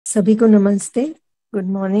सभी को नमस्ते, good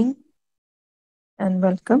morning and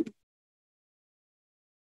welcome.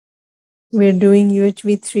 We're doing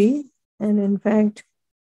UHV-III and in fact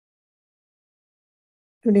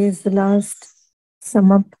today is the last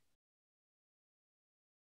sum up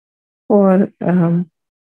for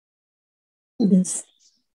this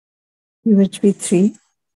UHV-III.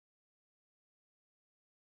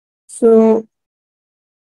 So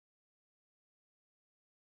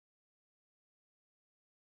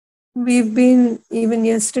even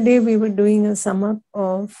yesterday we were doing a sum up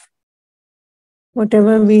of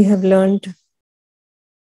whatever we have learned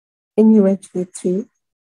in UHV-III,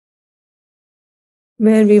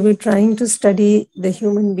 where we were trying to study the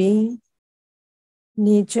human being,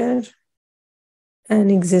 nature and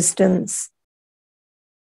existence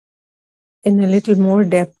in a little more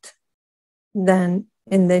depth than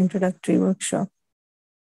in the introductory workshop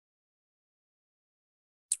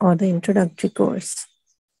or the introductory course.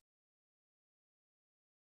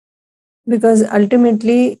 Because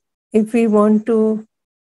ultimately, if we want to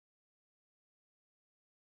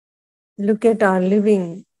look at our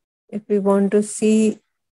living, if we want to see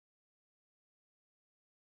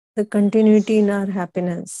the continuity in our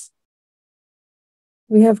happiness,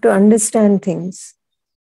 we have to understand things.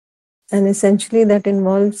 And essentially that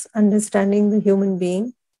involves understanding the human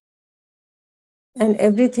being and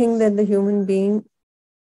everything that the human being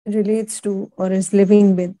relates to or is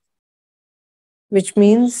living with, which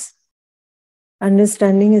means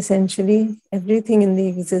understanding essentially everything in the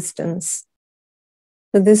existence.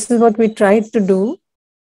 So this is what we tried to do.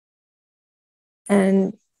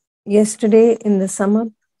 And yesterday in the sum up,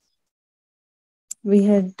 we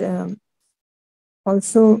had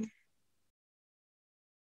also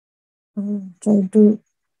tried to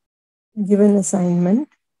give an assignment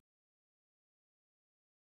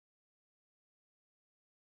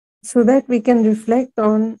so that we can reflect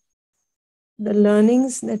on the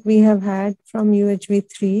learnings that we have had from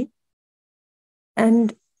UHV-III,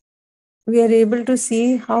 and we are able to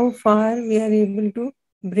see how far we are able to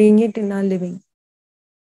bring it in our living.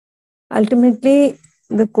 Ultimately,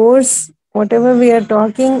 the course, whatever we are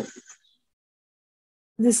talking,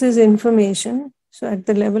 this is information. So at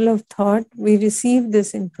the level of thought, we receive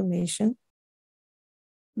this information.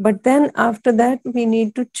 But then after that, we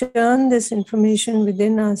need to churn this information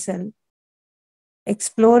within ourselves,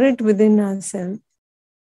 explore it within ourselves,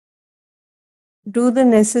 do the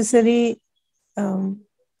necessary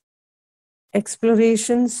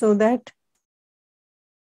exploration so that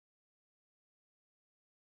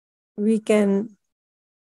we can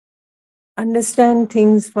understand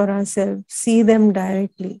things for ourselves, see them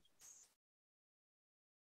directly.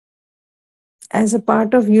 As a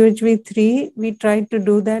part of UHV-III, we tried to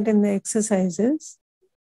do that in the exercises,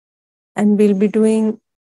 and we'll be doing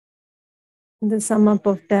the sum up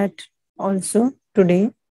of that also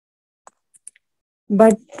today.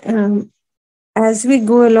 But as we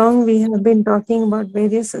go along, we have been talking about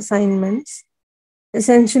various assignments,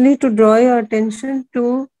 essentially to draw your attention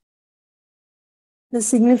to the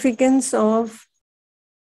significance of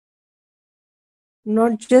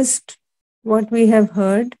not just what we have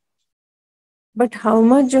heard, but how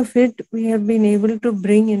much of it we have been able to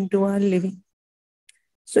bring into our living.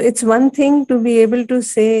 So it's one thing to be able to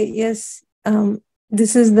say, yes,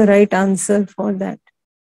 this is the right answer for that.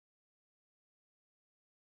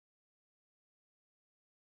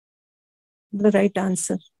 The right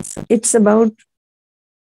answer. It's about,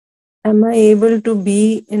 am I able to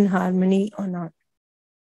be in harmony or not?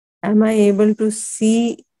 Am I able to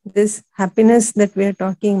see this happiness that we are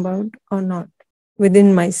talking about or not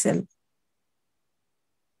within myself?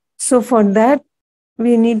 So for that,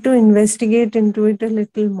 we need to investigate into it a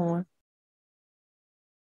little more.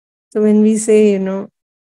 So when we say,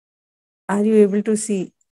 are you able to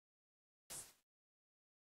see?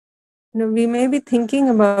 We may be thinking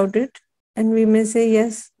about it and we may say,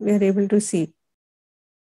 yes, we are able to see.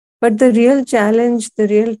 But the real challenge, the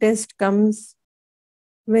real test comes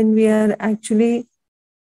when we are actually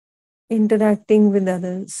interacting with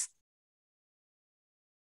others.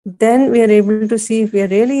 Then we are able to see if we are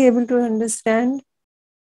really able to understand,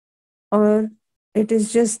 or it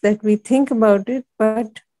is just that we think about it,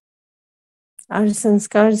 but our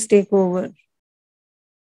sanskars take over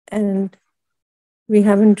and we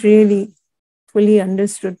haven't really fully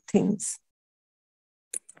understood things.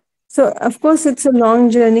 So of course it's a long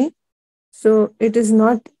journey. So it is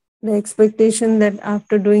not the expectation that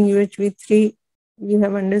after doing UHV-III, you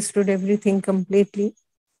have understood everything completely.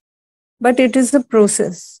 But it is a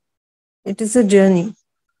process. It is a journey.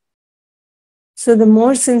 So the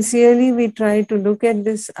more sincerely we try to look at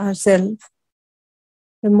this ourselves,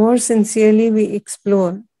 the more sincerely we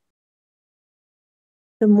explore,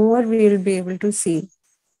 the more we will be able to see.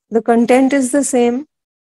 The content is the same.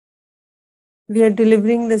 We are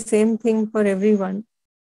delivering the same thing for everyone.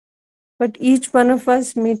 But each one of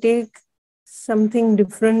us may take something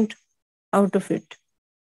different out of it.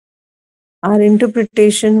 Our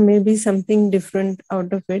interpretation may be something different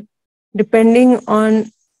out of it, depending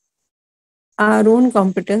on our own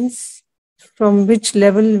competence, from which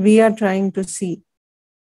level we are trying to see.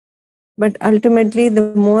 But ultimately,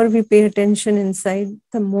 the more we pay attention inside,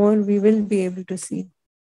 the more we will be able to see.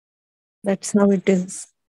 That's how it is.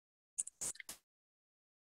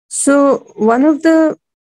 So one of the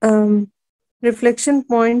reflection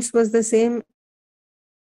points was the same,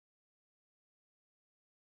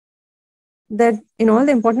 that in all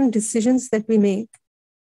the important decisions that we make,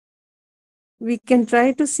 we can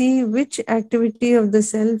try to see which activity of the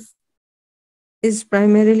self is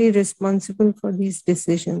primarily responsible for these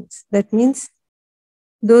decisions. That means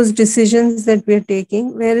those decisions that we are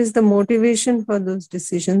taking, where is the motivation for those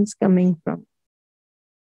decisions coming from?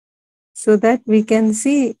 So that we can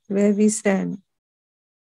see where we stand.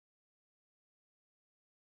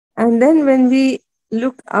 And then when we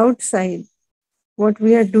look outside, what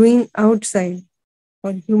we are doing outside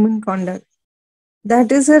for human conduct,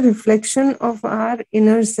 that is a reflection of our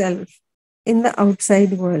inner self in the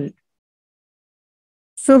outside world.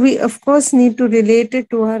 So we, of course, need to relate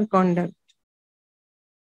it to our conduct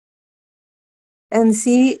and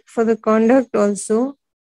see for the conduct also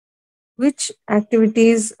which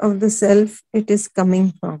activities of the self it is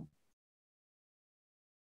coming from.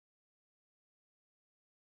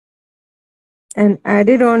 And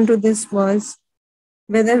added on to this was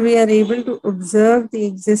whether we are able to observe the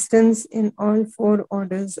existence in all four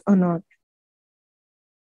orders or not.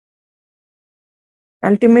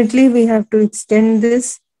 Ultimately, we have to extend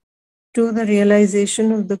this to the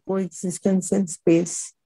realization of the coexistence in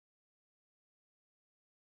space.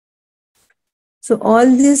 So all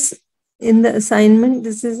this in the assignment,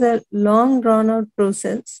 this is a long drawn out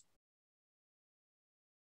process.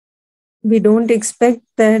 We don't expect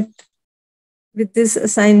that with this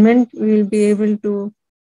assignment, we will be able to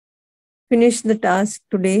finish the task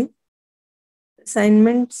today.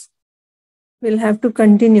 Assignments will have to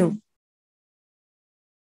continue.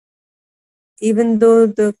 Even though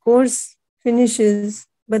the course finishes,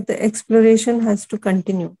 but the exploration has to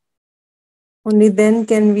continue. Only then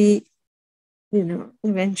can we,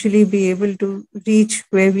 eventually be able to reach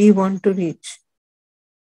where we want to reach.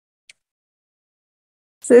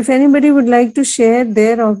 So if anybody would like to share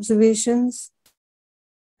their observations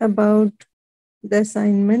about the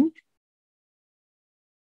assignment,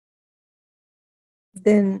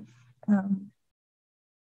 then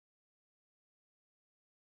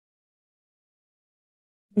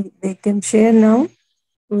they can share now.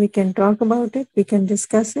 We can talk about it, we can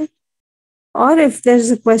discuss it. Or if there's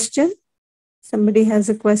a question, somebody has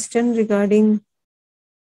a question regarding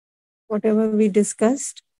whatever we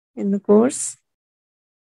discussed in the course,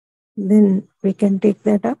 then we can take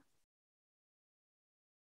that up.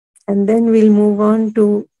 And then we'll move on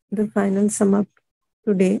to the final sum up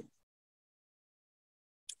today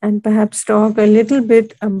and perhaps talk a little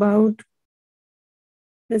bit about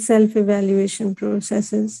the self-evaluation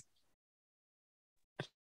processes.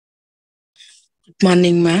 Good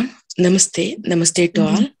morning, ma'am. Namaste. Namaste to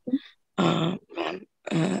all. Ma'am,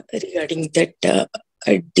 regarding that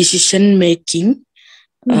decision making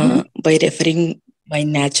by referring by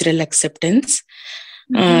natural acceptance,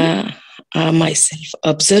 myself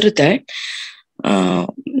observe that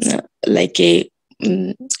like a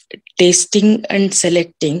tasting and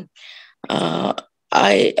selecting,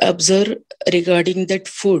 I observe regarding that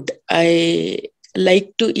food. I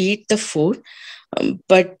like to eat the food,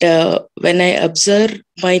 but when I observe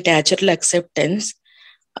my natural acceptance,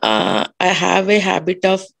 I have a habit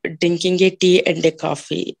of drinking a tea and a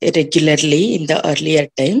coffee regularly in the earlier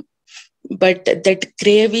time, but that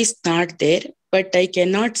crave is not there. But I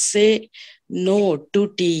cannot say no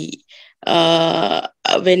to tea.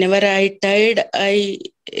 Whenever I tired, I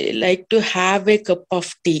like to have a cup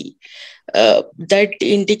of tea. That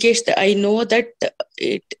indicates that I know that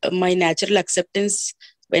my natural acceptance,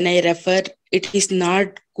 when I refer, it is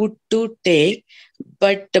not good to take,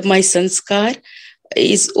 but my sanskar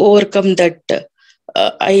is overcome that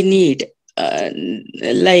I need. I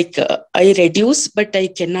reduce, but I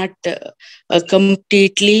cannot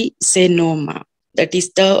completely say no, ma. That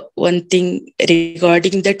is the one thing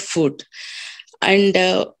regarding that food. And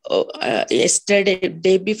yesterday,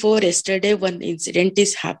 day before yesterday, one incident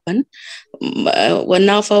is happened. One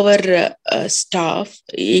of our staff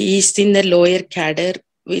is in the lower cadre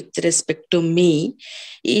with respect to me.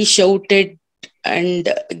 He shouted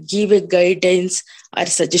and give a guidance or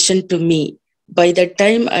suggestion to me. By the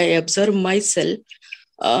time I observe myself,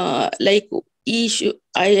 like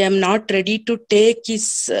I am not ready to take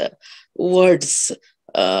his words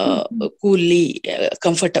Mhm. coolly,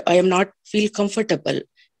 I am not feel comfortable.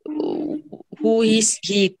 Who is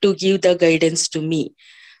he to give the guidance to me?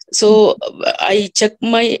 So I check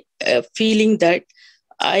my feeling that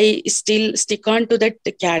I still stick on to that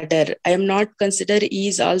cadre. I am not consider he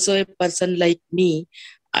is also a person like me.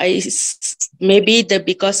 Maybe the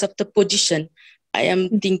because of the position, I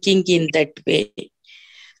am thinking in that way.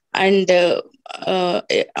 And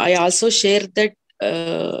I also shared that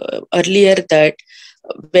earlier that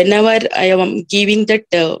whenever I am giving that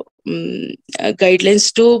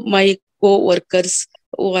guidelines to my co-workers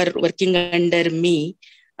who are working under me,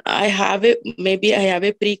 I have a maybe I have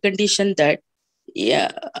a precondition that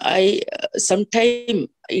yeah, I sometime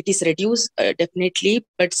it is reduced definitely,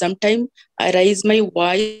 but sometime I raise my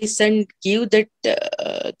voice and give that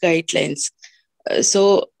guidelines.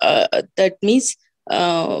 That means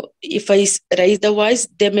if I raise the voice,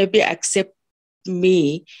 they maybe accept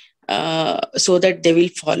me, so that they will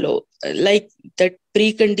follow. Like that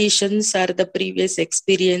preconditions or the previous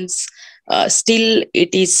experience, still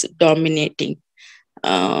it is dominating.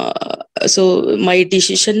 So my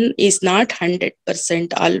decision is not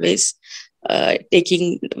 100% always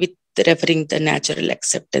taking with referring the natural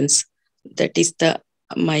acceptance. That is the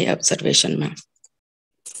my observation, ma'am.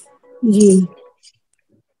 Ji.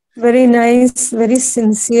 Very nice, very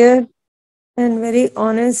sincere, and very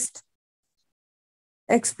honest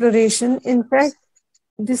exploration. In fact,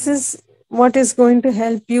 this is what is going to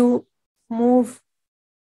help you move,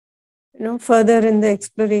 further in the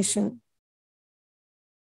exploration.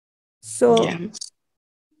 So Yeah.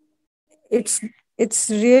 it's it's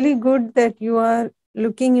really good that you are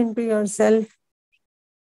looking into yourself.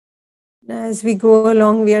 As we go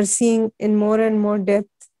along, we are seeing in more and more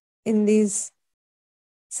depth in these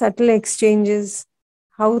subtle exchanges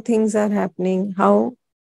how things are happening, how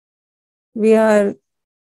we are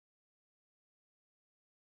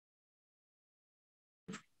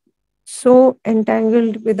so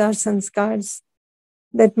entangled with our sanskars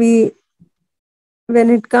that when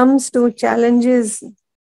it comes to challenges,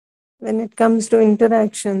 when it comes to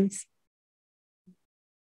interactions,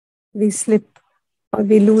 we slip or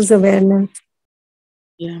we lose awareness.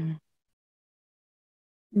 Yeah.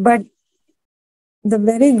 But the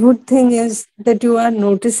very good thing is that you are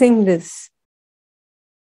noticing this.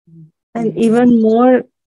 And Mm. even more,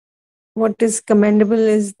 what is commendable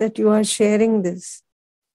is that you are sharing this.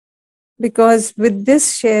 Because with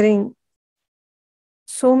this sharing,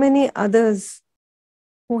 so many others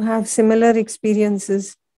who have similar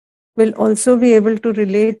experiences will also be able to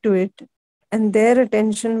relate to it, and their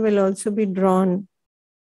attention will also be drawn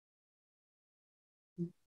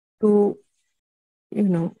to, you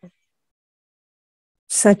know,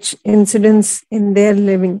 such incidents in their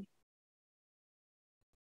living.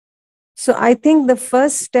 So I think the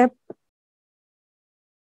first step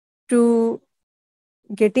to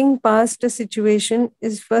getting past a situation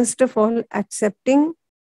is, first of all, accepting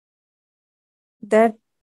that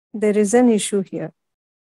there is an issue here.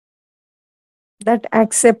 That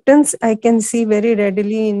acceptance I can see very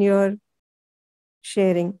readily in your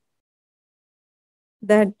sharing,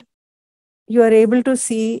 that you are able to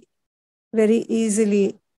see very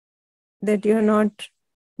easily that you are not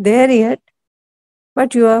there yet,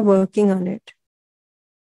 but you are working on it.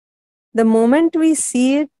 The moment we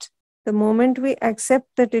see it, the moment we accept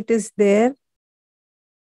that it is there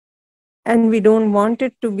and we don't want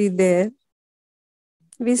it to be there,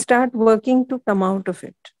 we start working to come out of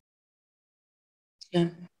it. Yeah.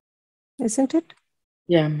 Isn't it?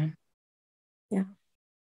 Yeah, ma'am. Yeah.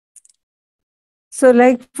 So,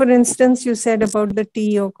 like for instance, you said about the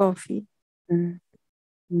tea or coffee. Mm.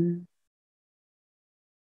 Mm.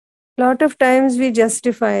 A lot of times we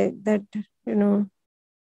justify that, you know,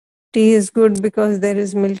 tea is good because there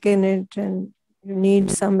is milk in it and you need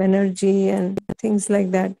some energy and things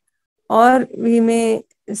like that. Or we may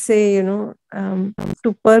say, to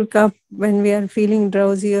perk up when we are feeling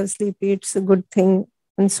drowsy or sleepy, it's a good thing,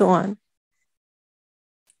 and so on.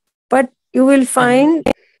 But you will Yeah.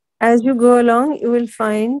 find, as you go along, you will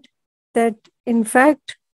find that, in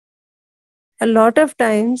fact, a lot of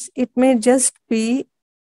times it may just be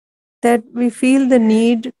that we feel the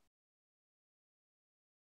need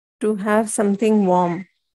to have something warm,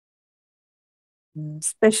 Mm.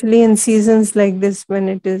 especially in seasons like this when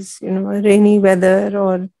it is, rainy weather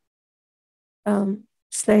or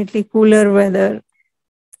slightly cooler weather.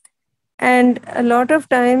 And a lot of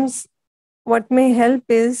times, what may help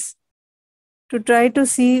is to try to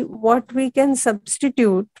see what we can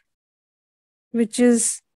substitute, which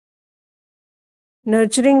is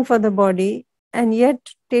nurturing for the body and yet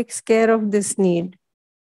takes care of this need.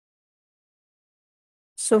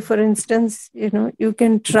 So, for instance, you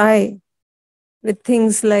can try with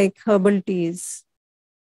things like herbal teas.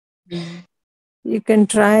 You can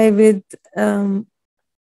try with,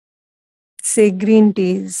 say, green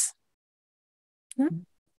teas,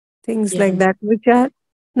 things Yeah. like that, which are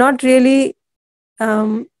not really,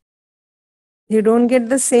 you don't get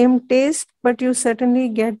the same taste, but you certainly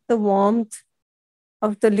get the warmth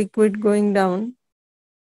of the liquid going down.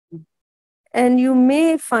 And you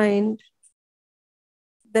may find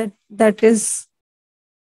that that is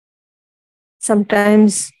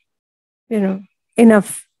sometimes,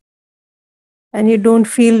 enough, and you don't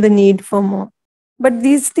feel the need for more. But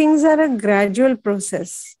these things are a gradual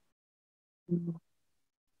process.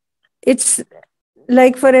 It's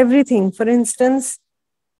like for everything. For instance,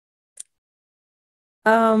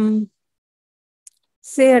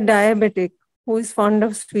 say a diabetic who is fond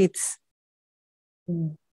of sweets.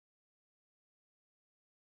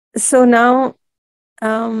 So now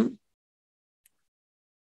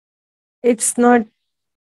it's not,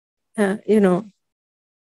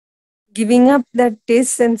 giving up that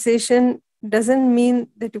taste sensation doesn't mean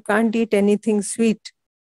that you can't eat anything sweet.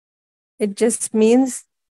 It just means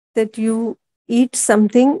that you eat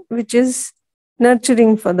something which is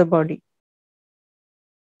nurturing for the body.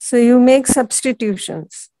 So you make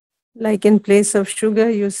substitutions, like in place of sugar,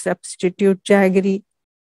 you substitute jaggery,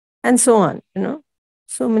 and so on,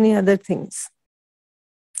 so many other things.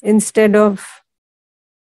 Instead of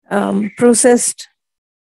processed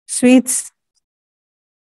sweets,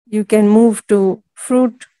 you can move to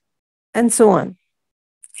fruit and so on.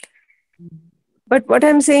 But what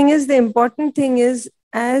I'm saying is the important thing is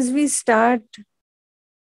as we start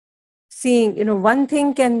seeing, one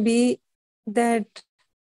thing can be that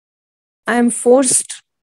I'm forced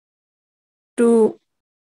to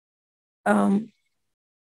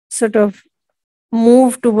sort of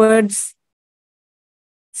move towards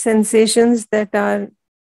sensations that are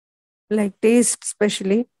like taste,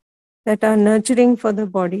 especially that are nurturing for the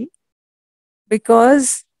body,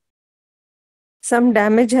 because some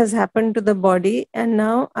damage has happened to the body, and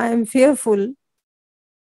now I am fearful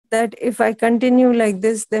that if I continue like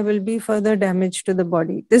this, there will be further damage to the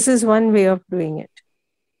body. This is one way of doing it.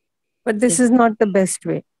 But this is not the best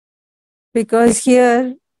way, because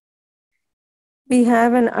here we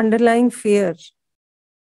have an underlying fear,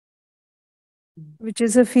 which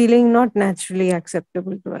is a feeling not naturally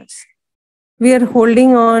acceptable to us. We are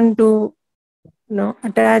holding on to,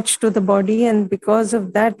 attached to the body, and because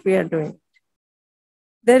of that, we are doing it.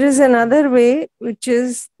 There is another way, which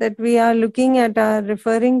is that we are looking at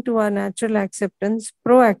referring to our natural acceptance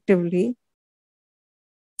proactively,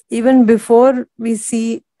 even before we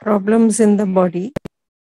see problems in the body.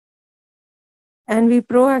 And we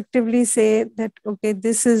proactively say that, okay,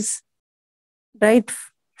 this is right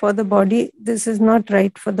for the body, this is not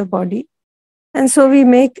right for the body. And so we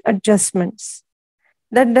make adjustments.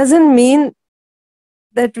 That doesn't mean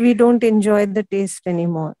that we don't enjoy the taste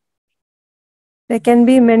anymore. There can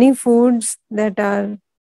be many foods that are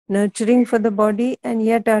nurturing for the body and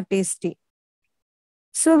yet are tasty.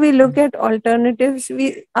 So we look at alternatives.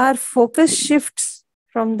 Our focus shifts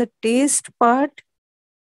from the taste part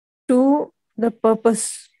to the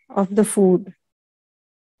purpose of the food.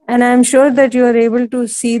 And I'm sure that you are able to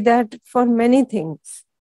see that for many things.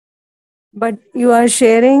 But you are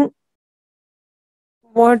sharing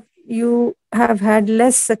what you have had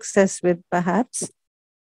less success with, perhaps.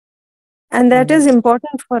 And that is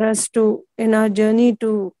important for us to, in our journey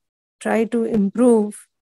to try to improve,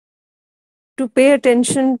 to pay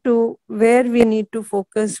attention to where we need to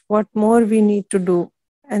focus, what more we need to do,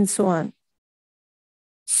 and so on.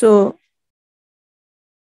 So,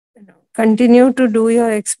 continue to do your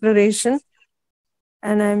exploration,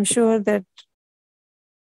 and I'm sure that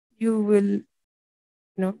you will,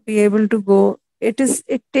 be able to go. It's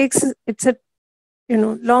a,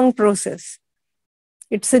 long process.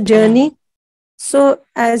 It's a journey. So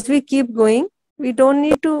as we keep going, we don't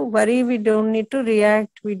need to worry, we don't need to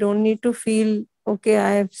react, we don't need to feel, okay,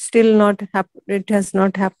 I have still not happened, it has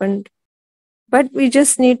not happened. But we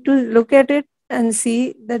just need to look at it and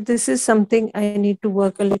see that this is something I need to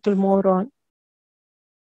work a little more on,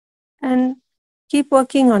 and keep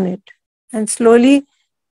working on it. And slowly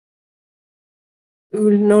you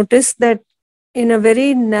will notice that in a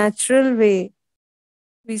very natural way,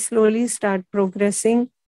 we slowly start progressing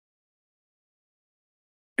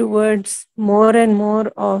towards more and more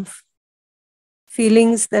of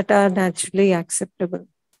feelings that are naturally acceptable.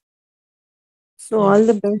 So Yeah. all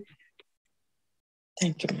the best.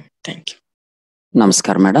 Thank you, ma'am. Thank you.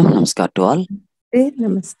 Namaskar, madam. Namaskar to all.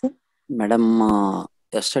 Namaste. Madam,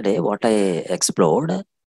 yesterday what I explored,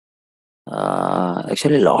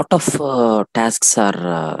 actually, a lot of tasks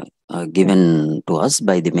are given to us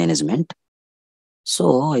by the management.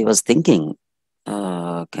 So I was thinking,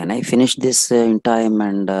 can I finish this in time,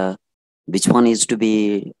 and which one is to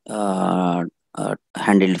be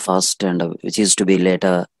handled first, and which is to be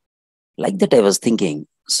later? Like that, I was thinking.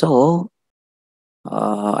 So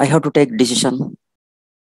I have to take decision.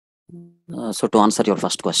 So to answer your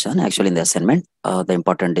first question, actually in the assignment, the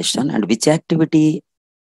important decision and which activity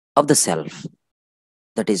of the self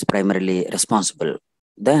that is primarily responsible.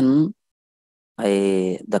 Then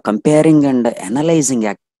the comparing and analyzing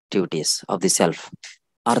activities of the self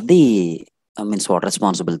are the means what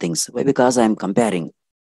responsible things. Why? Because I am comparing.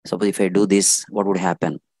 Suppose if I do this, what would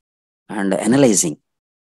happen? And analyzing.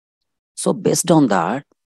 So based on that,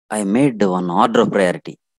 I made one order of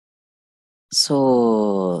priority.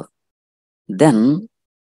 So then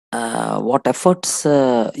what efforts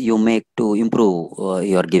you make to improve,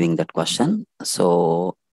 you are giving that question.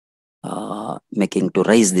 So making to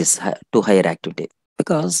raise this to higher activity,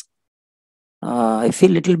 because I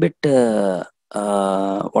feel little bit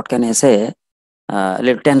what can I say, a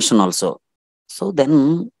little tension also. So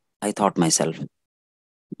then I thought myself,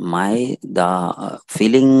 my the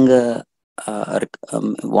feeling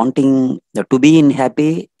wanting to be in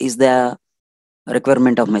happy is the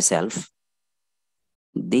requirement of myself.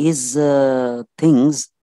 These things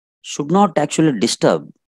should not actually disturb,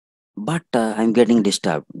 but I'm getting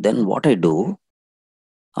disturbed. Then what I do,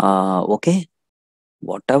 okay,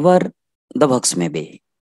 whatever the works may be,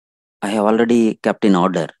 I have already kept in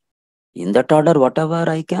order. In that order, whatever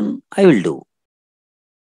I can, I will do.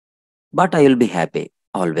 But I will be happy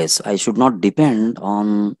always. I should not depend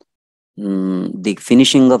on the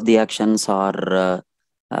finishing of the actions, or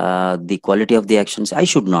the quality of the actions. I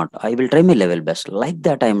should not. I will try my level best. Like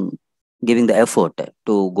that, I'm giving the effort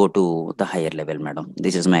to go to the higher level, madam.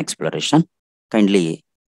 This is my exploration. Kindly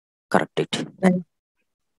correct it. Nice.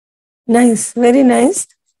 Nice. Very nice.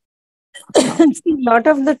 See, a lot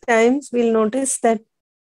of the times we'll notice that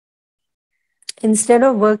instead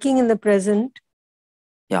of working in the present,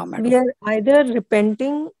 Yeah, we madam. are either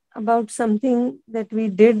repenting about something that we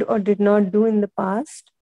did or did not do in the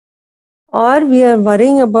past, or we are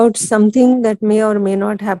worrying about something that may or may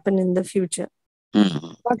not happen in the future. Mhm.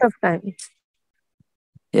 A lot of times.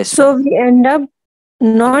 Yes, So madam. we end up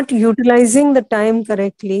not utilizing the time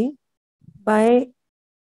correctly by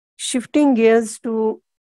shifting gears to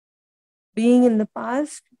being in the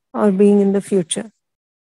past or being in the future.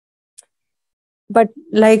 But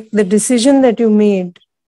like the decision that you made,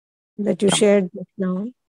 that you Yeah. shared just now,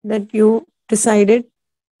 that you decided,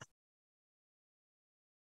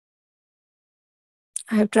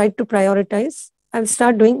 I have tried to prioritize. I'll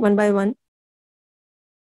start doing one by one,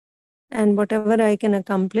 and whatever I can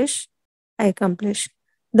accomplish, I accomplish.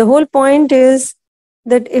 The whole point is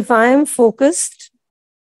that if I am focused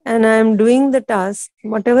and I am doing the task,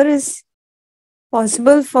 whatever is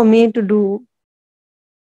possible for me to do,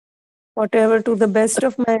 whatever to the best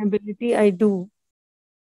of my ability, I do.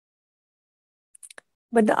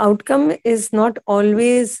 But the outcome is not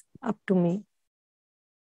always up to me.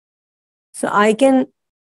 So I can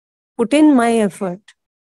put in my effort,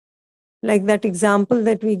 like that example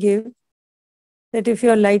that we give, that if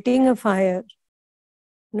you're lighting a fire,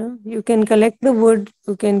 you can collect the wood,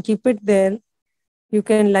 you can keep it there, you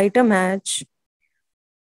can light a match,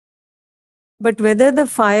 but whether the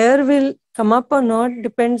fire will come up or not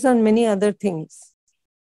depends on many other things.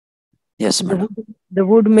 Yes, The madam. wood, the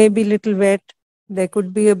wood may be little wet, there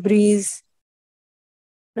could be a breeze,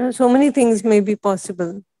 so many things may be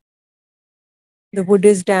possible. The wood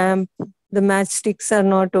is damp, the matchsticks are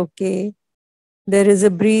not okay, there is a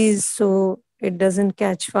breeze, so it doesn't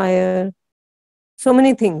catch fire. So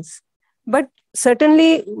many things. But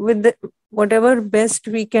certainly, with whatever best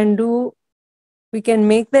we can do, we can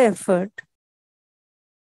make the effort.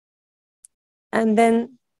 And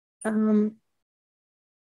then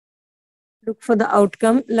look for the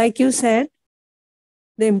outcome. Like you said,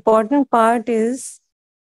 the important part is,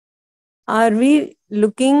 are we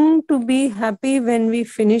looking to be happy when we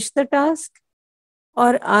finish the task,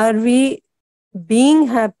 or are we being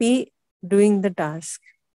happy doing the task?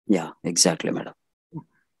 Yeah, exactly, madam.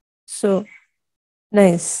 So,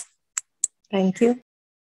 nice. Thank you.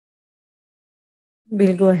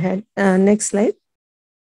 We'll go ahead. Next slide.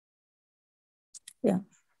 Yeah.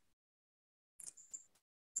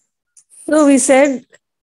 So we said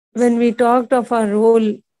when we talked of our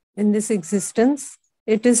role in this existence,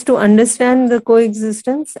 It is to understand the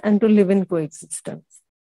coexistence and to live in coexistence.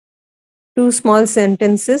 Two small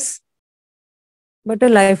sentences, but a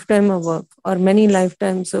lifetime of work or many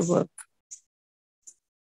lifetimes of work.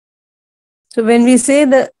 So when we say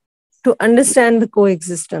that to understand the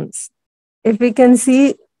coexistence, if we can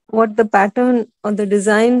see what the pattern or the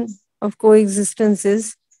design of coexistence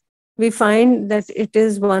is, we find that it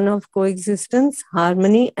is one of coexistence,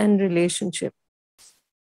 harmony, and relationship.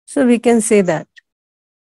 So we can say that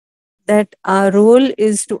our role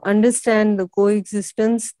is to understand the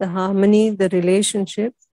coexistence, the harmony, the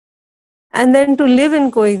relationship, and then to live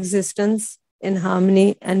in coexistence, in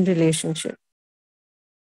harmony and relationship.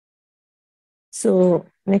 So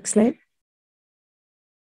next slide.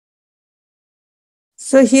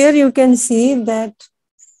 So here you can see that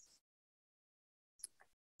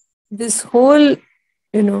this whole,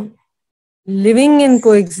 living in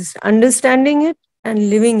coexist, understanding it and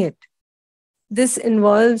living it, this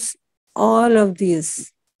involves all of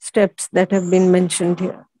these steps that have been mentioned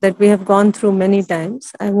here, that we have gone through many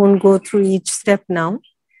times. I won't go through each step now,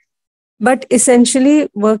 but essentially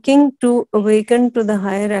working to awaken to the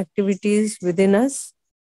higher activities within us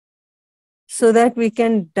so that we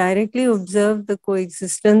can directly observe the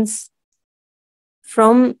coexistence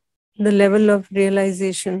from the level of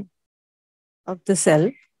realization of the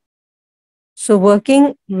self. So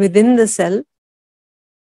working within the self,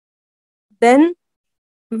 then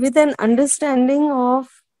with an understanding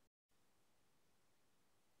of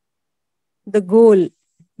the goal,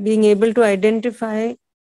 being able to identify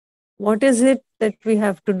what is it that we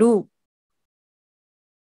have to do?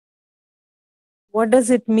 What does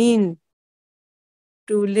it mean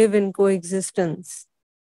to live in coexistence?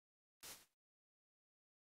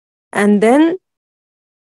 And then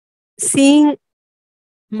seeing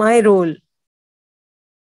my role,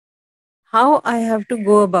 how I have to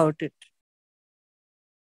go about it.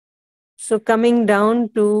 So coming down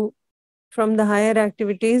to from the higher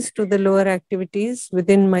activities to the lower activities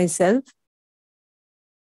within myself,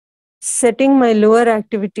 setting my lower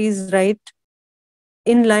activities right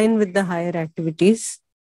in line with the higher activities,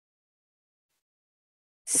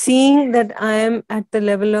 seeing that I am at the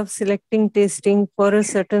level of selecting, tasting for a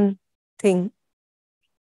certain thing,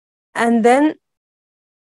 and then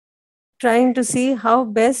trying to see how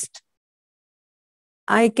best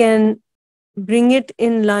I can bring it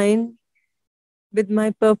in line with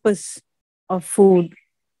my purpose of food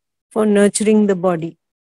for nurturing the body.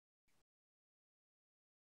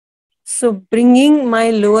 So bringing my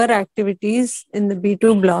lower activities in the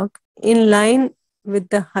B2 block in line with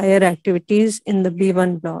the higher activities in the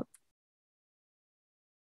B1 block.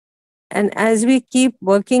 And as we keep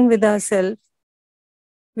working with ourselves,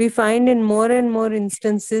 we find in more and more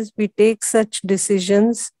instances, we take such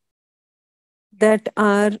decisions that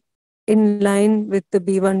are in line with the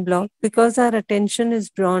B1 block because our attention is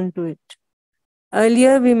drawn to it.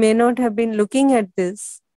 Earlier, we may not have been looking at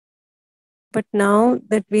this, but now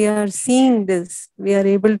that we are seeing this, we are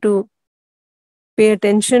able to pay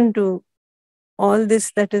attention to all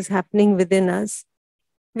this that is happening within us.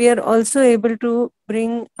 We are also able to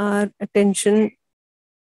bring our attention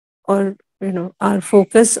or our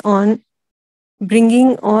focus on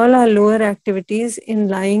bringing all our lower activities in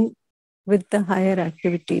line with the higher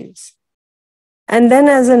activities. And then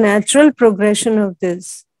as a natural progression of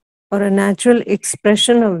this, or a natural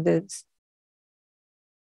expression of this,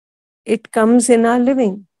 it comes in our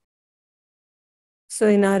living. So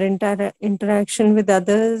in our interaction with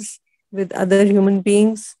others, with other human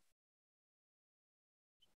beings,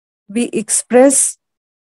 we express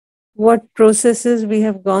what processes we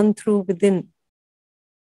have gone through within.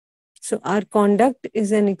 So our conduct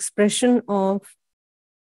is an expression of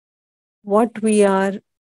what we are,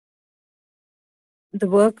 the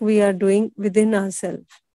work we are doing within ourselves.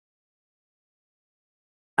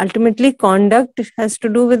 Ultimately, conduct has to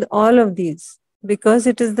do with all of these because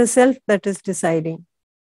it is the self that is deciding.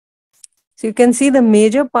 So you can see the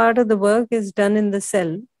major part of the work is done in the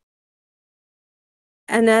self.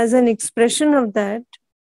 And as an expression of that,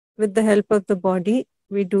 with the help of the body,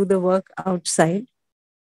 we do the work outside.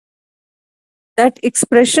 That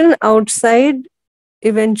expression outside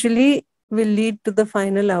eventually will lead to the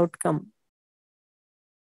final outcome.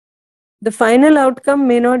 The final outcome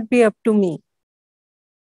may not be up to me,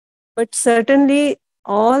 but certainly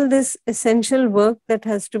all this essential work that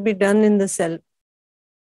has to be done in the self,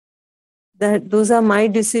 that those are my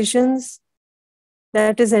decisions,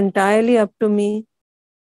 that is entirely up to me.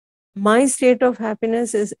 My state of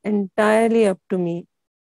happiness is entirely up to me.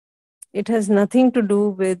 It has nothing to do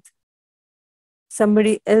with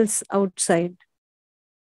somebody else outside.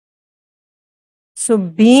 So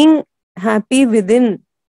being happy within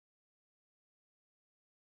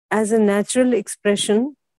as a natural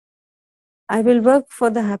expression, I will work for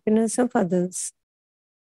the happiness of others.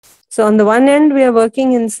 So on the one end, we are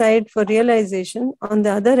working inside for realization. On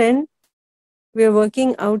the other end, we are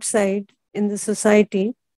working outside in the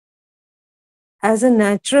society as a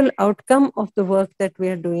natural outcome of the work that we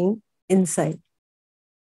are doing inside.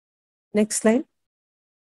 Next slide.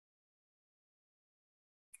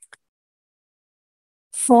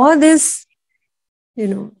 For this,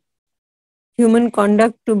 human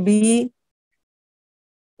conduct to be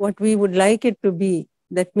what we would like it to be,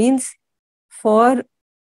 that means for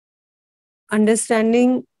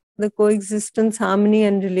understanding the coexistence, harmony,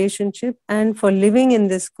 and relationship, and for living in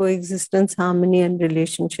this coexistence, harmony, and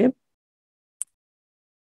relationship,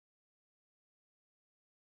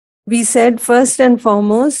 we said first and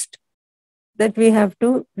foremost that we have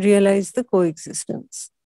to realize the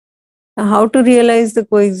coexistence. Now, how to realize the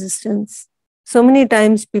coexistence? So many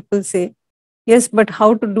times people say, yes, but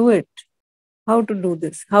how to do it? How to do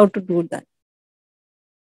this? How to do that?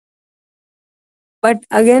 But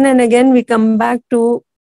again and again, we come back to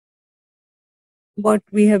what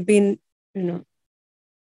we have been,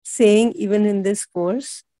 saying even in this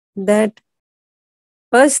course, that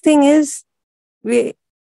first thing is we,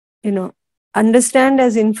 understand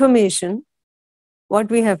as information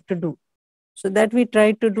what we have to do. So that we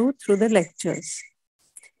try to do through the lectures.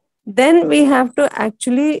 Then we have to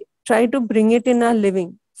actually try to bring it in our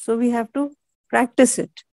living. So we have to practice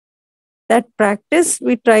it. That practice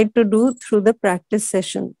we try to do through the practice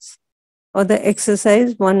sessions or the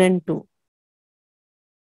exercise 1 and 2.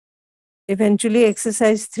 Eventually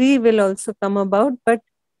exercise 3 will also come about, but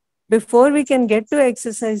before we can get to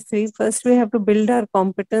exercise 3, first we have to build our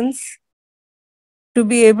competence to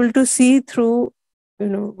be able to see through,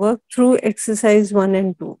 work through exercise 1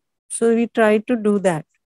 and 2. So we try to do that.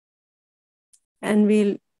 And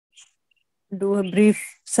we'll do a brief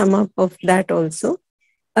sum up of that also.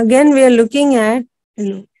 Again, we are looking at,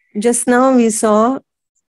 just now we saw,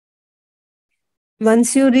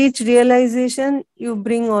 once you reach realization, you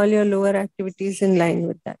bring all your lower activities in line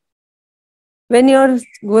with that. When you're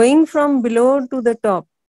going from below to the top,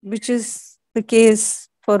 which is the case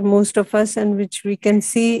for most of us, and which we can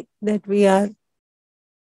see that we are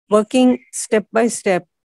working step by step,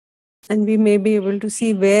 and we may be able to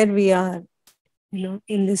see where we are,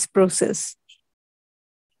 in this process.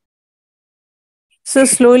 So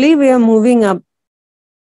slowly we are moving up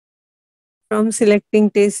from selecting,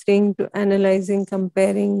 tasting, to analyzing,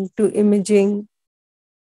 comparing, to imaging,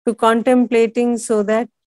 to contemplating, so that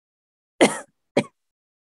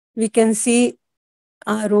we can see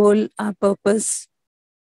our role, our purpose,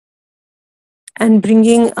 and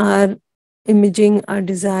bringing our imaging, our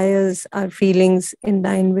desires, our feelings in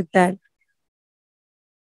line with that.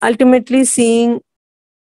 Ultimately seeing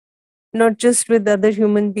not just with other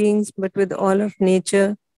human beings, but with all of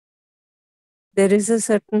nature, there is a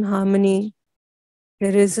certain harmony,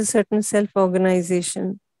 there is a certain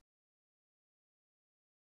self-organization,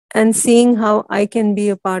 and seeing how I can be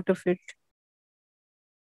a part of it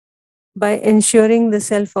by ensuring the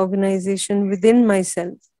self-organization within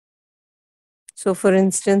myself. So for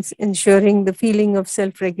instance, ensuring the feeling of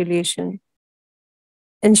self-regulation,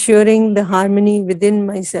 ensuring the harmony within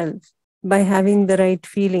myself by having the right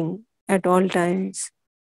feeling at all times.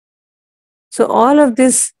 So all of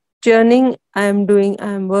this churning I am doing,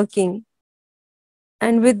 I am working.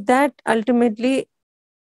 And with that, ultimately,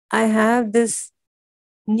 I have this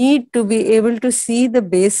need to be able to see the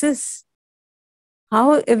basis,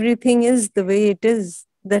 how everything is the way it is,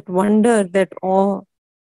 that wonder, that awe,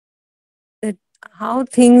 that how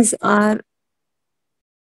things are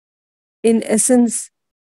in essence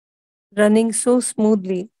running so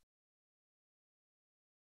smoothly,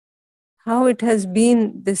 how it has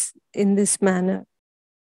been this in this manner.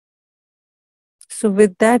 So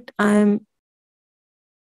with that, I am,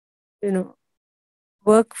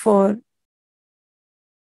 work for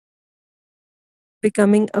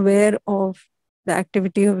becoming aware of the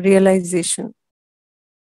activity of realization.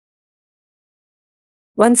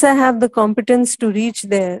 Once I have the competence to reach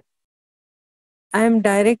there, I am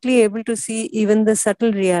directly able to see even the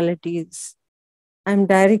subtle realities. I am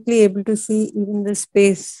directly able to see even the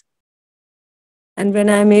space. And when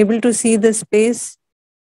I am able to see the space,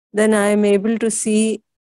 then I am able to see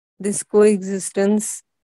this coexistence,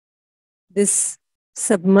 this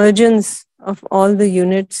submergence of all the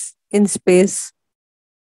units in space.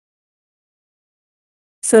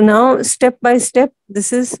 So now, step by step,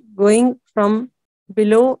 this is going from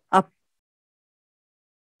below up.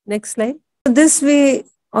 Next slide. So this we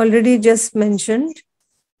already just mentioned,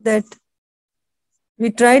 that We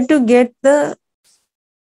try to get the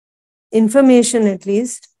information at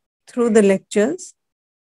least through the lectures.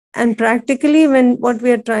 And practically, when what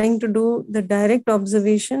we are trying to do, the direct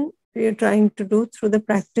observation, we are trying to do through the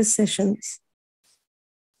practice sessions.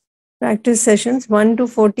 Practice sessions 1 to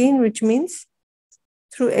 14, which means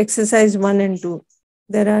through exercise 1 and 2.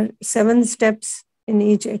 There are 7 steps in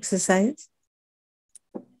each exercise.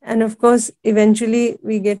 And of course, eventually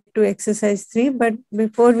we get to exercise 3. But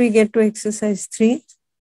before we get to exercise 3,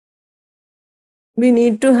 we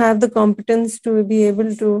need to have the competence to be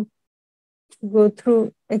able to go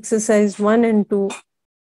through exercise 1 and 2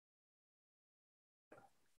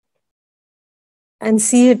 and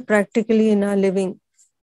see it practically in our living.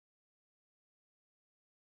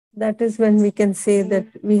 That is when we can say that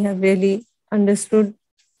we have really understood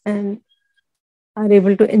and are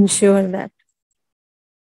able to ensure that.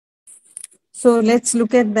 So let's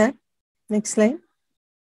look at that. Next slide.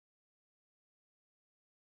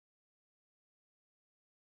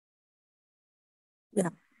 Yeah.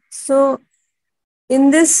 So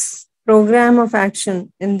in this program of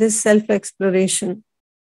action, in this self-exploration,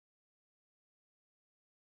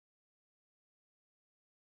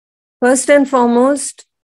 first and foremost,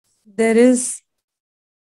 there is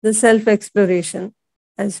the self-exploration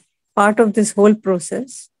as part of this whole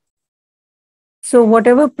process. So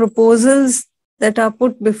whatever proposals that are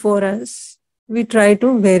put before us, we try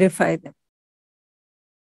to verify them.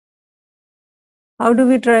 How do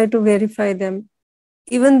we try to verify them?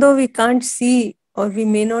 Even though we can't see, or we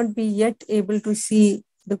may not be yet able to see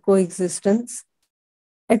the coexistence,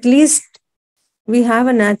 at least we have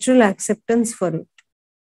a natural acceptance for it.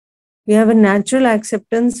 We have a natural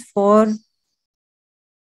acceptance for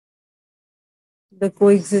the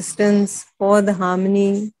coexistence, for the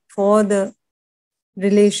harmony, for the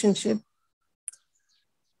relationship.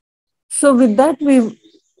 So with that,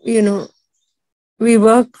 we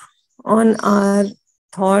work on our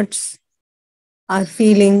thoughts, our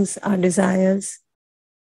feelings, our desires,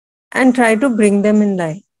 and try to bring them in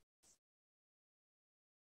line.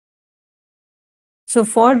 So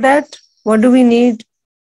for that, what do we need?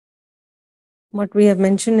 What we have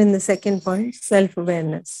mentioned in the second point,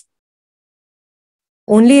 self-awareness.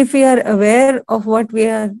 Only if we are aware of what we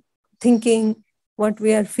are thinking, what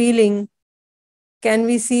we are feeling, can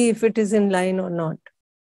we see if it is in line or not.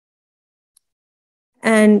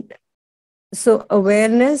 And so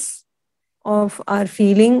awareness of our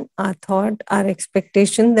feeling, our thought, our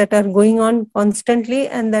expectation that are going on constantly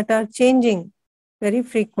and that are changing very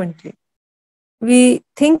frequently. We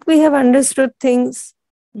think we have understood things,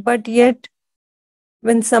 but yet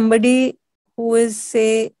when somebody who is,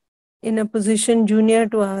 say, in a position junior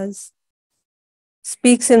to us,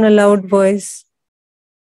 speaks in a loud voice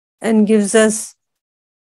and gives us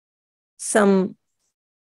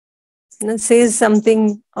says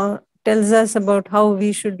something or tells us about how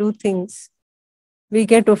we should do things, we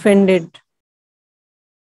get offended.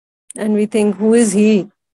 And we think, who is he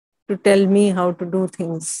to tell me how to do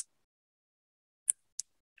things?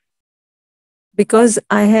 Because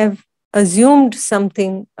I have assumed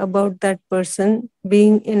something about that person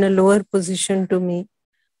being in a lower position to me.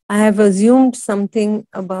 I have assumed something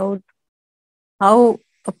about how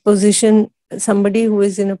somebody who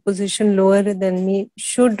is in a position lower than me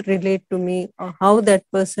should relate to me, or how that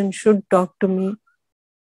person should talk to me.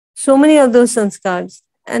 So many of those sanskars,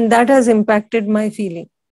 and that has impacted my feeling.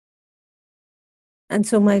 And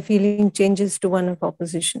so my feeling changes to one of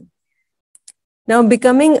opposition. Now,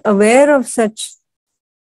 becoming aware of such,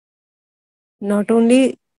 not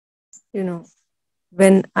only,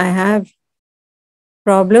 when I have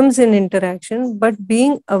problems in interaction, but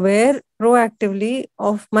being aware proactively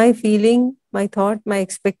of my feeling, my thought, my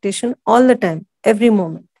expectation all the time, every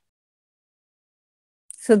moment.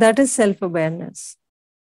 So that is self-awareness.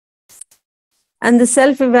 And the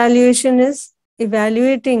self-evaluation is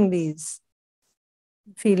evaluating these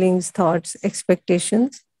feelings, thoughts,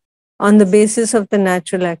 expectations on the basis of the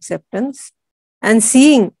natural acceptance, and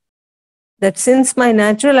seeing that since my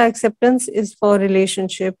natural acceptance is for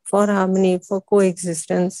relationship, for harmony, for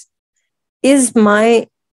coexistence, is my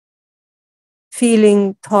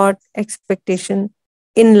feeling, thought, expectation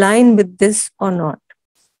in line with this or not?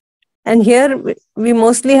 And here we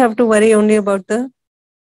mostly have to worry only about the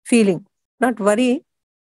feeling. Not worry,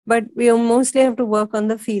 but we mostly have to work on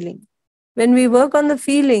the feeling. When we work on the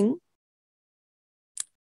feeling,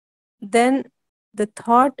 then the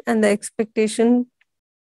thought and the expectation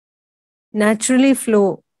naturally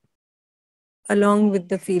flow along with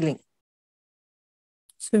the feeling.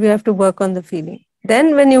 So we have to work on the feeling.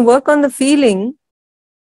 Then when you work on the feeling,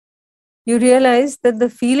 you realize that the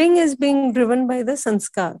feeling is being driven by the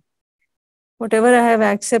sanskar. whatever I have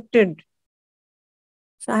accepted.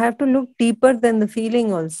 So I have to look deeper than the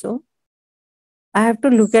feeling also. I have to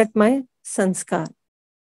look at my sanskar.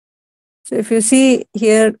 So if you see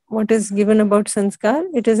here what is given about sanskar,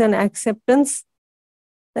 it is an acceptance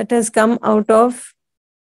that has come out of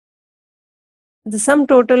the sum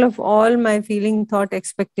total of all my feeling, thought,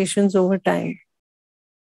 expectations over time.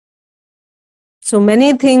 So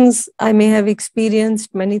many things I may have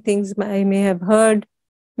experienced, many things I may have heard,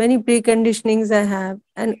 many preconditionings I have,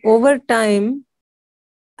 and over time,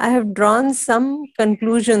 I have drawn some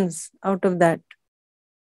conclusions out of that,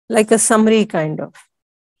 like a summary kind of.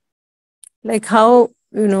 Like how,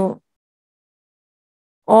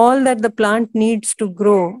 all that the plant needs to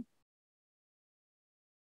grow,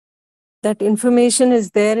 that information is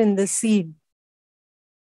there in the seed.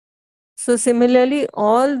 So similarly,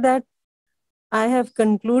 all that I have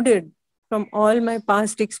concluded from all my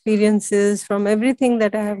past experiences, from everything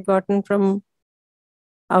that I have gotten from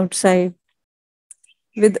outside,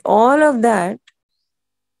 with all of that,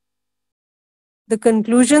 the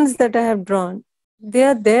conclusions that I have drawn, they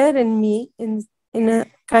are there in me in a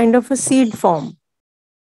kind of a seed form,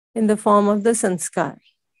 in the form of the sanskar.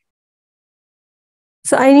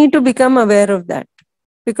 So I need to become aware of that,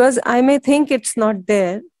 because I may think it's not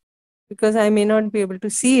there, because I may not be able to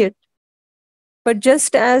see it. But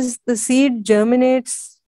just as the seed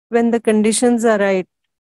germinates when the conditions are right,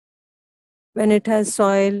 when it has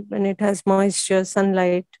soil, when it has moisture,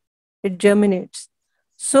 sunlight, it germinates.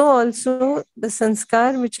 So also the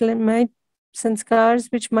sanskars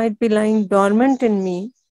which might be lying dormant in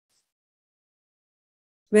me,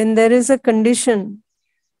 when there is a condition,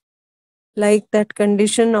 like that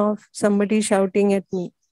condition of somebody shouting at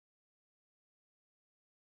me,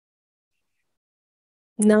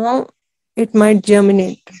 now it might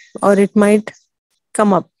germinate or it might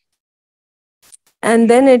come up, and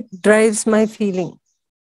then it drives my feeling.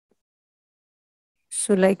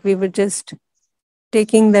 So like we were just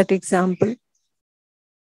taking that example,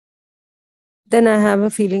 then I have a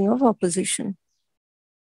feeling of opposition.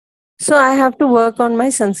 So I have to work on my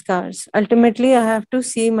sanskars. Ultimately, I have to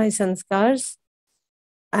see my sanskars.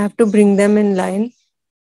 I have to bring them in line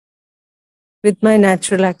with my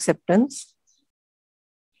natural acceptance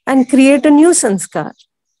and create a new sanskar.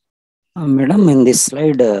 Madam, in this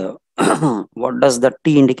slide, what does the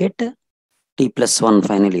T indicate? T+1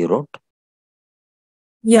 finally you wrote.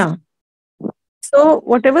 Yeah. So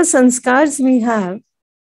whatever sanskars we have,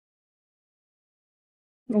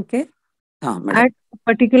 okay, at a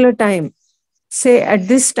particular time, say at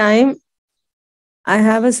this time, I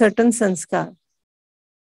have a certain sanskar.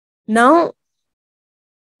 Now,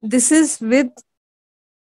 this is with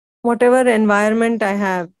whatever environment I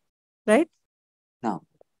have, right?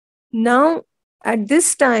 Now, at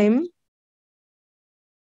this time,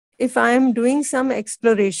 if I am doing some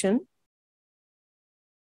exploration,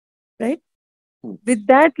 right? With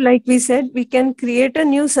that, like we said, we can create a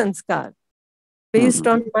new sanskar based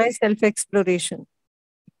on my self-exploration.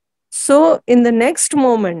 So, in the next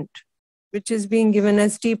moment, which is being given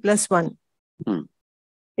as T+1,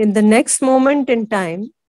 in the next moment in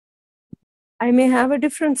time, I may have a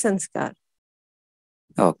different sanskar.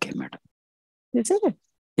 Okay, madam. Isn't it?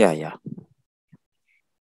 Yeah.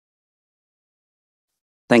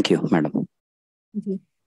 Thank you, madam. These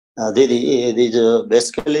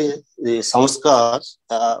basically the sanskars,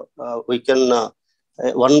 we can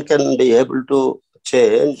one can be able to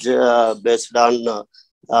change based on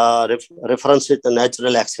reference with the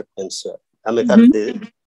natural acceptance. Am I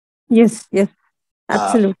correct? Yes,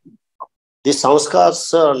 absolutely. These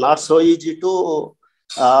sanskars are not so easy to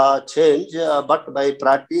change, but by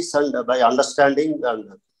practice and by understanding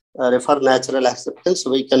and refer natural acceptance,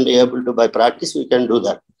 we can be able to, by practice, we can do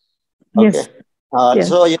that. Okay. Yes.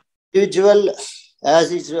 So individual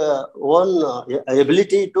has his own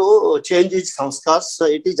ability to change his sanskars. So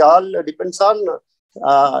it is all depends on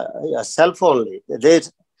self only.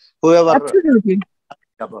 There's whoever absolutely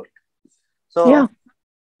about. So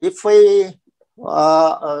if I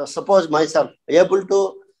suppose myself able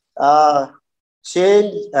to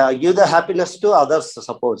change, give the happiness to others,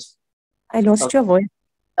 suppose. I lost your voice.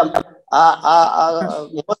 Most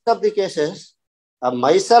of the cases,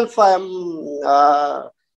 myself, I am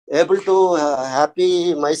able to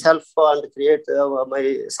happy myself and create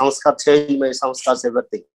my sanskar, change my sanskars,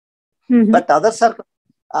 everything. But others are,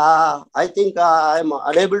 I think I am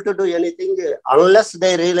unable to do anything unless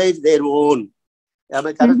they realize their own. Am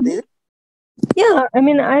I correct? Yeah, I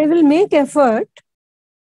mean, I will make effort.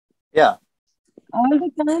 Yeah. All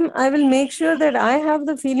the time, I will make sure that I have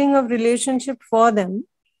the feeling of relationship for them.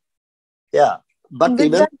 Yeah. But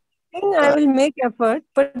even think I will make effort,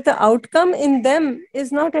 but the outcome in them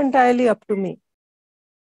is not entirely up to me.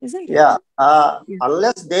 Isn't it? Yeah.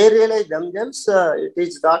 Unless they realize themselves, it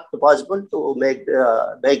is not possible to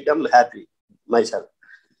make them happy. Myself.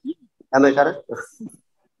 Am I correct?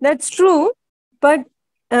 That's true. But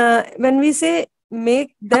when we say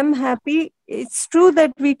make them happy, it's true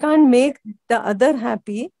that we can't make the other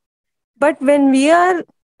happy. But when we are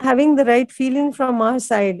having the right feeling from our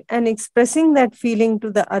side and expressing that feeling to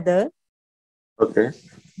the other, Okay.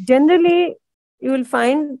 generally you will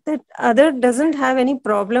find that other doesn't have any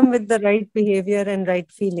problem with the right behavior and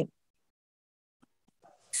right feeling.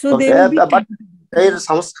 So they Okay. will be But their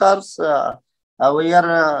samskars,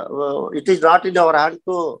 it is not in our hand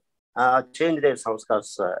to change their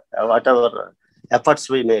samskars, whatever efforts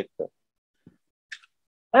we make.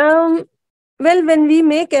 well, when we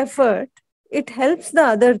make effort, it helps the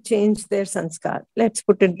other change their sanskar. Let's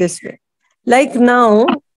put it this way. Like now,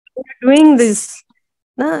 we're doing this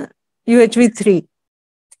UHV-III,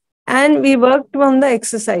 and we worked on the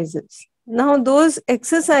exercises. Now, those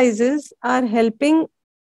exercises are helping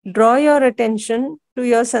draw your attention to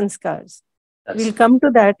your sanskars. Yes. We'll come to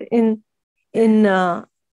that in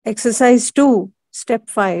exercise 2, step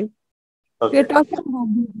 5. Okay. We are talking about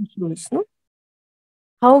these issues, no?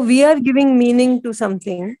 How we are giving meaning to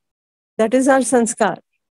something, that is our sanskar.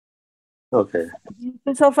 Okay.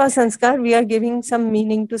 Because of our sanskar, we are giving some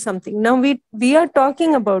meaning to something. Now we are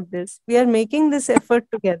talking about this. We are making this effort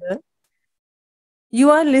together.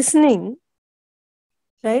 You are listening,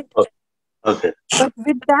 right? Okay. But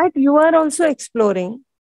with that, you are also exploring.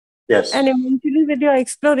 Yes. And eventually, with your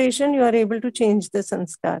exploration, you are able to change the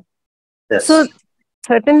sanskar. Yes. So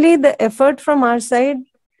certainly the effort from our side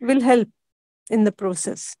will help in the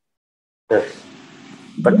process. Yes.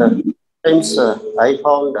 But sometimes I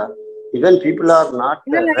found even people are not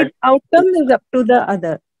The right ready. outcome is up to the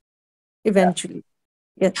other eventually.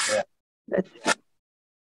 Yes. Yeah. That's true.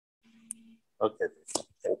 Okay.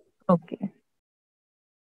 Okay.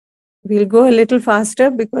 We'll go a little faster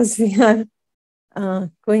because we are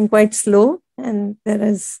going quite slow and there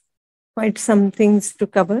is quite some things to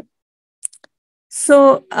cover.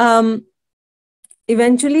 So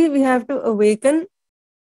eventually we have to awaken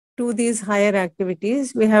to these higher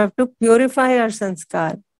activities. We have to purify our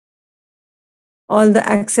sanskar, all the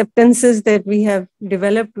acceptances that we have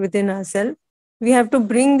developed within ourselves. We have to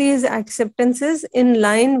bring these acceptances in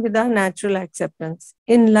line with our natural acceptance,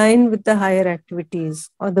 in line with the higher activities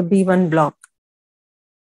or the B1 block.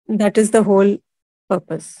 That is the whole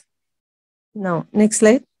purpose. Now, next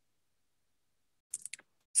slide.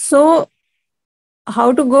 So,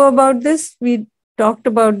 how to go about this? We talked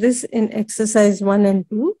about this in exercise 1 and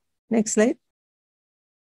 2. Next slide.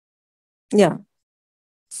 Yeah.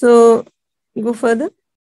 So, go further.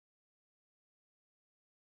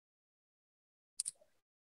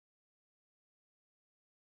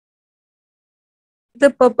 The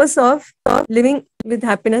purpose of living with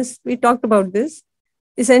happiness, we talked about this.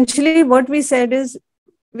 Essentially, what we said is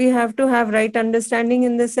we have to have right understanding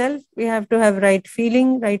in the self, we have to have right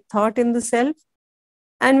feeling, right thought in the self,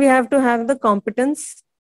 and we have to have the competence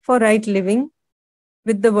for right living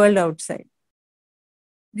with the world outside.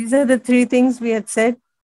 These are the 3 things we had said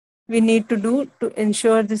we need to do to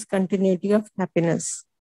ensure this continuity of happiness.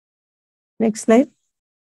 Next slide.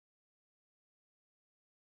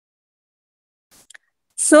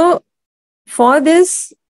 So, for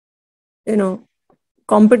this,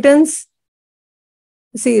 competence,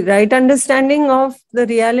 see, right understanding of the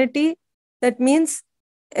reality, that means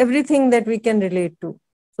everything that we can relate to.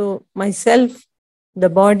 So, myself, the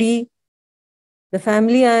body, the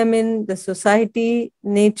family I am in, the society,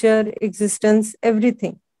 nature, existence,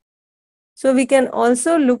 everything. So, we can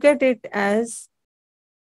also look at it as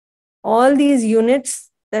all these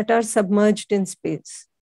units that are submerged in space.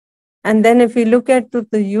 And then if we look at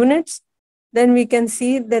the units, then we can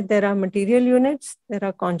see that there are material units, there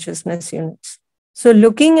are consciousness units. So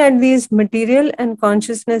looking at these material and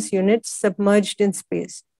consciousness units submerged in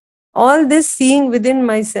space, all this seeing within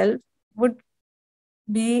myself would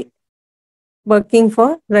be working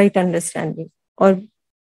for right understanding or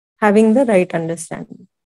having the right understanding.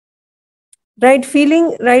 Right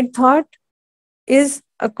feeling, right thought is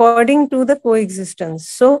according to the coexistence.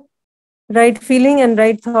 So right feeling and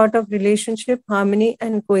right thought of relationship, harmony,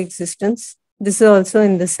 and coexistence. This is also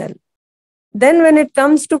in the self. Then when it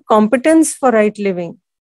comes to competence for right living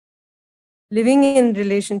in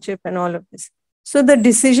relationship and all of this. So the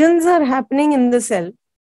decisions are happening in the self.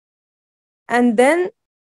 And then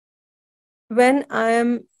when I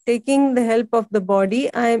am taking the help of the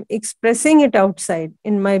body, I am expressing it outside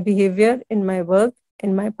in my behavior, in my work,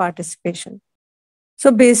 in my participation. So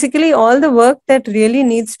basically, all the work that really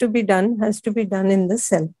needs to be done has to be done in the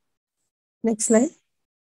self. Next slide.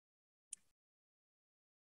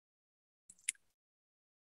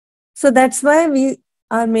 So that's why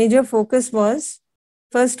our major focus was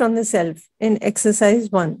first on the self in exercise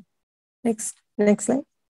 1. Next slide.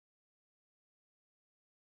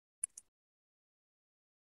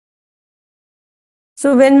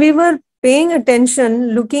 So when we were paying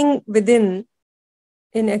attention, looking within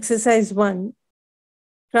in exercise 1,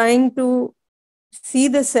 trying to see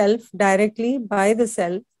the self directly by the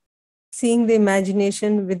self, seeing the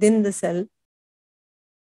imagination within the self.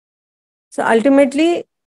 So ultimately,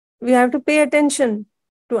 we have to pay attention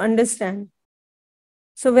to understand.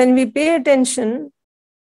 So when we pay attention,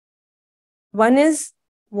 one is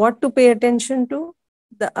what to pay attention to,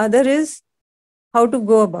 the other is how to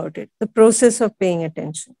go about it, the process of paying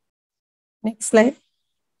attention. Next slide.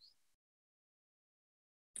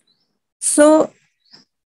 So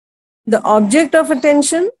the object of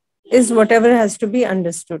attention is whatever has to be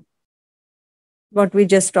understood, what we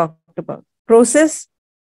just talked about. Process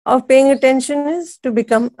of paying attention is to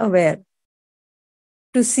become aware,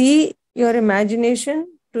 to see your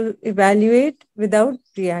imagination, to evaluate without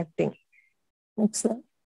reacting. Next slide.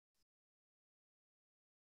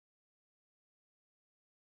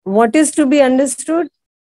 What is to be understood?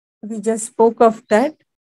 We just spoke of that.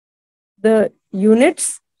 The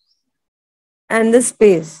units and the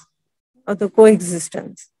space or the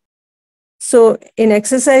coexistence. So in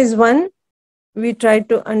exercise 1, we tried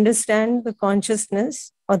to understand the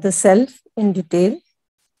consciousness or the self in detail.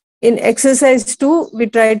 In exercise 2, we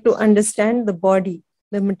tried to understand the body,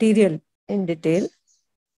 the material in detail.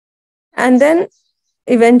 And then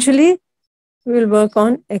eventually we will work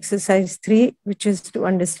on exercise 3, which is to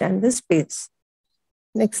understand the space.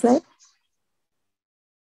 Next slide.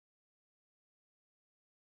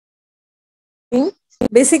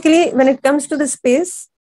 Basically, when it comes to the space,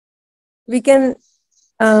 we can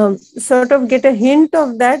sort of get a hint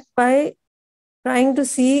of that by trying to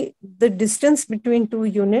see the distance between two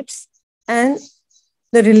units and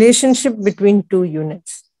the relationship between two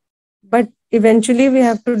units. But eventually, we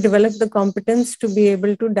have to develop the competence to be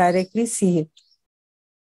able to directly see it.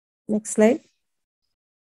 Next slide.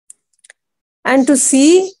 And to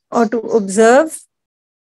see or to observe,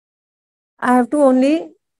 I have to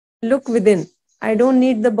only look within. I don't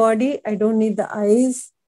need the body. I don't need the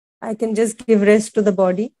eyes. I can just give rest to the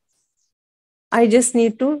body. I just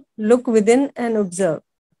need to look within and observe.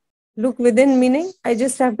 Look within meaning I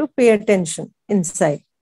just have to pay attention inside.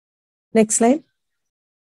 Next slide.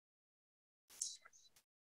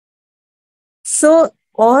 So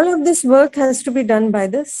all of this work has to be done by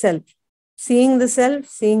the self. Seeing the self,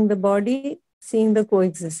 seeing the body, seeing the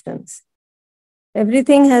coexistence.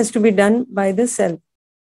 Everything has to be done by the self.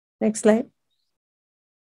 Next slide.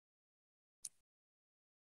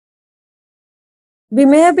 We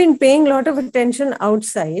may have been paying a lot of attention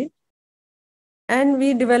outside, and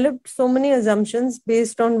we developed so many assumptions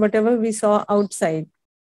based on whatever we saw outside.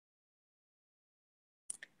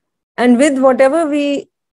 And with whatever we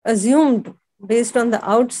assumed based on the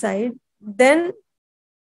outside, then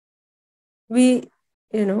we,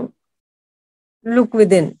 look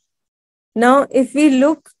within. Now, if we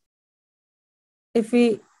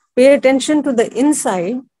pay attention to the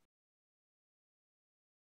inside,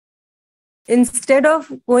 instead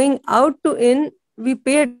of going out to in, we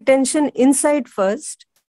pay attention inside first.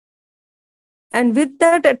 And with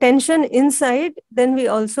that attention inside, then we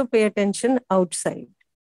also pay attention outside,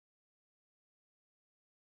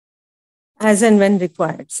 as and when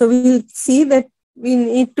required. So we'll see that we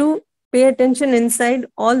need to pay attention inside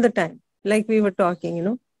all the time, like we were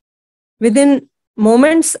talking, Within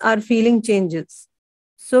moments, our feeling changes.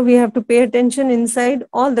 So we have to pay attention inside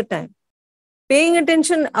all the time. Paying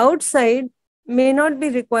attention outside may not be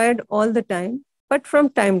required all the time, but from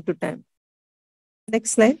time to time.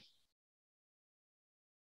 Next slide.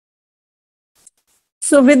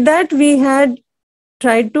 So with that, we had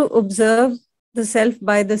tried to observe the self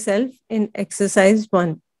by the self in exercise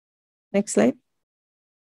 1. Next slide.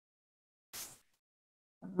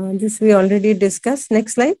 This we already discussed.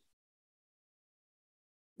 Next slide.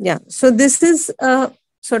 Yeah, so this is a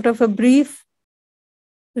sort of a brief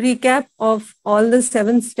recap of all the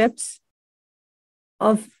 7 steps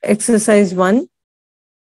of exercise 1.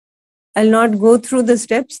 I'll not go through the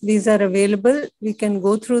steps. These are available. We can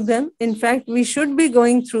go through them. In fact, we should be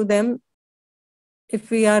going through them if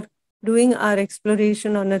we are doing our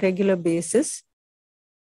exploration on a regular basis.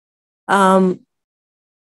 But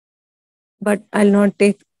I'll not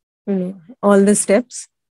take all the steps.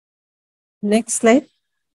 Next slide.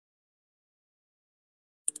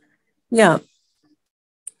 Yeah.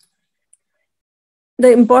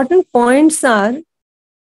 the important points are,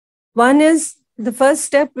 one is the first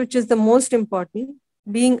step, which is the most important,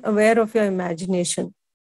 being aware of your imagination,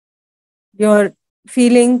 your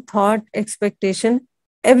feeling, thought, expectation,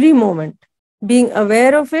 every moment, being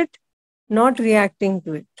aware of it, not reacting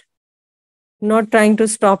to it, not trying to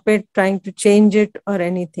stop it, trying to change it or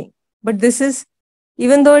anything. But this is,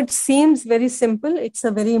 even though it seems very simple, it's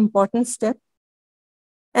a very important step.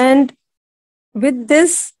 And with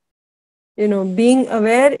this, being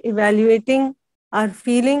aware, evaluating our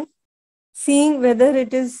feeling, seeing whether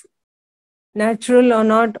it is natural or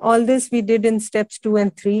not, all this we did in steps 2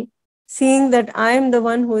 and 3, seeing that I am the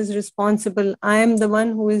one who is responsible, I am the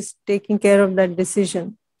one who is taking care of that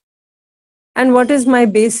decision. And what is my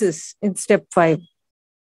basis in step 5?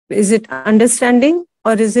 Is it understanding,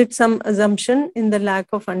 or is it some assumption in the lack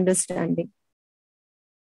of understanding?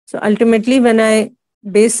 So ultimately, when I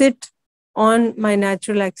base it on my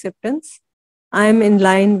natural acceptance, I am in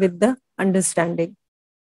line with the understanding.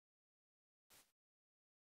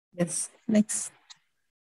 Yes, next.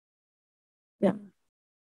 Yeah.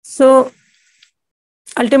 So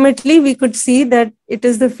ultimately, we could see that it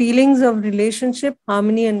is the feelings of relationship,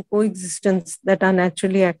 harmony, and coexistence that are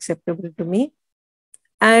naturally acceptable to me.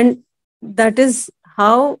 And that is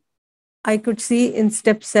how I could see in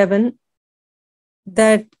step 7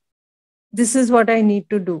 that this is what I need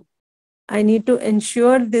to do. I need to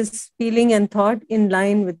ensure this feeling and thought in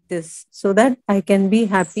line with this so that I can be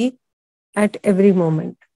happy at every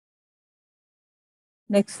moment.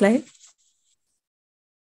 Next slide.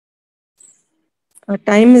 Our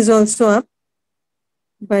time is also up,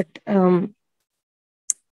 but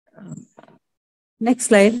next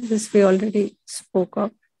slide, this we already spoke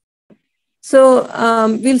of. So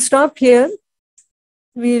we'll stop here.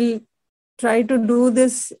 We'll try to do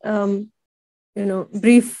this,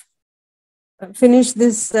 brief, finish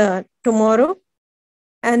this tomorrow.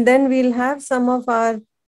 And then we'll have some of our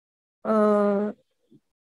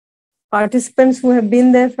participants who have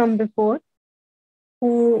been there from before,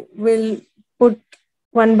 who will put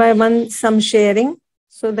one by one some sharing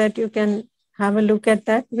so that you can have a look at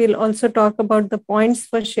that. We'll also talk about the points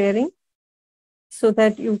for sharing so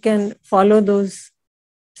that you can follow those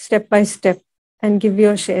step by step and give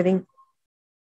your sharing.